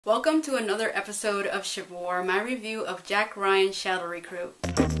Welcome to another episode of Shipwar, my review of Jack Ryan Shadow Recruit.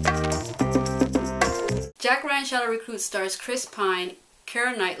 Jack Ryan Shadow Recruit stars Chris Pine,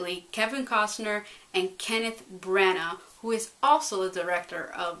 Keira Knightley, Kevin Costner, and Kenneth Branagh, who is also the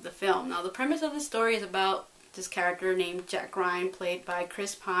director of the film. Now, the premise of the story is about this character named Jack Ryan, played by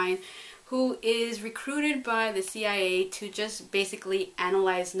Chris Pine, who is recruited by the CIA to just basically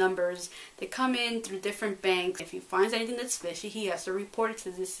analyze numbers that come in through different banks. If he finds anything that's fishy, he has to report it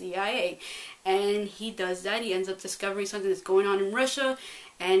to the CIA. And he does that. He ends up discovering something that's going on in Russia,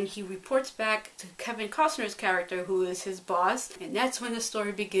 and he reports back to Kevin Costner's character, who is his boss. And that's when the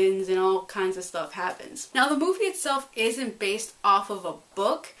story begins and all kinds of stuff happens. Now, the movie itself isn't based off of a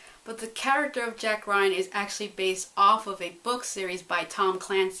book, but the character of Jack Ryan is actually based off of a book series by Tom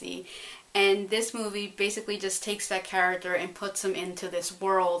Clancy. And this movie basically just takes that character and puts him into this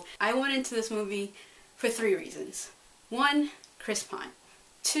world. I went into this movie for 3 reasons. 1, Chris Pine.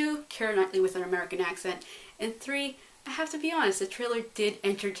 2, Keira Knightley with an American accent. And 3, I have to be honest, the trailer did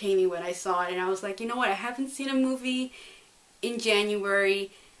entertain me when I saw it. And I was like, you know what, I haven't seen a movie in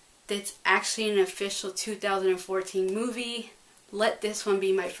January that's actually an official 2014 movie. Let this one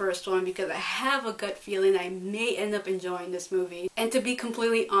be my first one, because I have a gut feeling I may end up enjoying this movie. And to be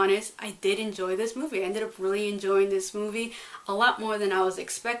completely honest, I did enjoy this movie. I ended up really enjoying this movie a lot more than I was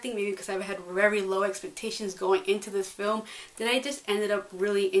expecting, maybe because I've had very low expectations going into this film, that I just ended up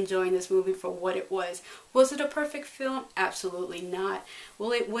really enjoying this movie for what it was. Was it a perfect film? Absolutely not.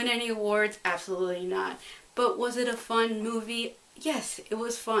 Will it win any awards? Absolutely not. But was it a fun movie? Yes, it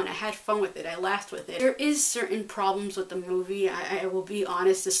was fun. I had fun with it. I laughed with it. There is certain problems with the movie. I will be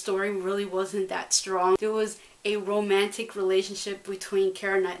honest, the story really wasn't that strong. There was a romantic relationship between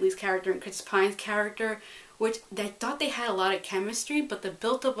Keira Knightley's character and Chris Pine's character, which I thought they had a lot of chemistry, but the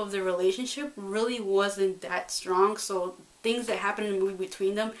build-up of the relationship really wasn't that strong. So things that happened in the movie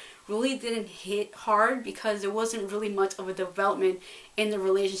between them really didn't hit hard, because there wasn't really much of a development in the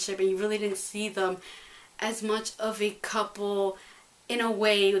relationship, and you really didn't see them as much of a couple in a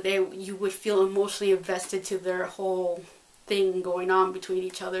way that you would feel emotionally invested to their whole thing going on between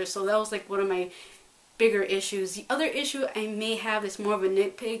each other. So that was like one of my bigger issues. The other issue I may have that's more of a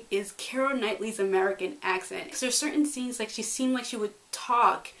nitpick is Keira Knightley's American accent. There's certain scenes like she seemed like she would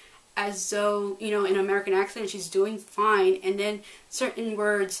talk as though, you know, in an American accent, she's doing fine, and then certain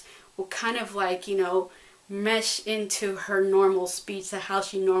words will kind of like, you know, mesh into her normal speech, to how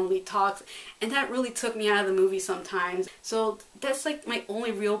she normally talks, and that really took me out of the movie sometimes. So that's like my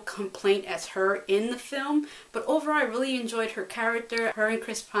only real complaint as her in the film. But overall, I really enjoyed her character. Her and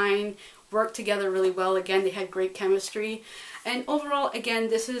Chris Pine worked together really well. Again, they had great chemistry, and overall, again,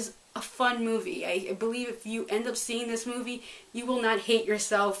 this is a fun movie. I believe if you end up seeing this movie, you will not hate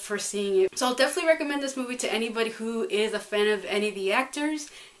yourself for seeing it. So I'll definitely recommend this movie to anybody who is a fan of any of the actors.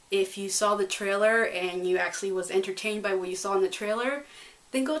 If you saw the trailer and you actually was entertained by what you saw in the trailer,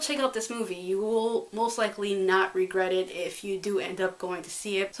 then go check out this movie. You will most likely not regret it if you do end up going to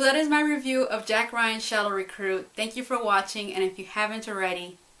see it. So that is my review of Jack Ryan Shadow Recruit. Thank you for watching, and if you haven't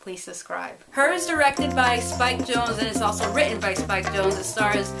already, please subscribe. Her is directed by Spike Jonze, and it's also written by Spike Jonze. It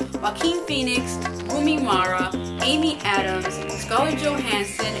stars Joaquin Phoenix, Rooney Mara, Amy Adams, Scarlett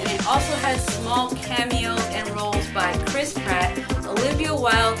Johansson, and it also has small cameos and roles by Chris Pratt, Olivia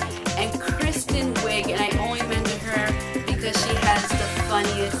Wilde, and Kristen Wiig. And I only mention her because she has the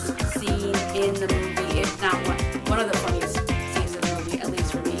funniest scene in the movie, if not one of the funniest scenes in the movie, at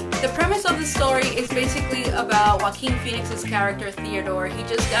least for me. The premise of the story is basically about Joaquin Phoenix's character, Theodore. He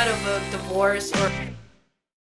just got out of a divorce, or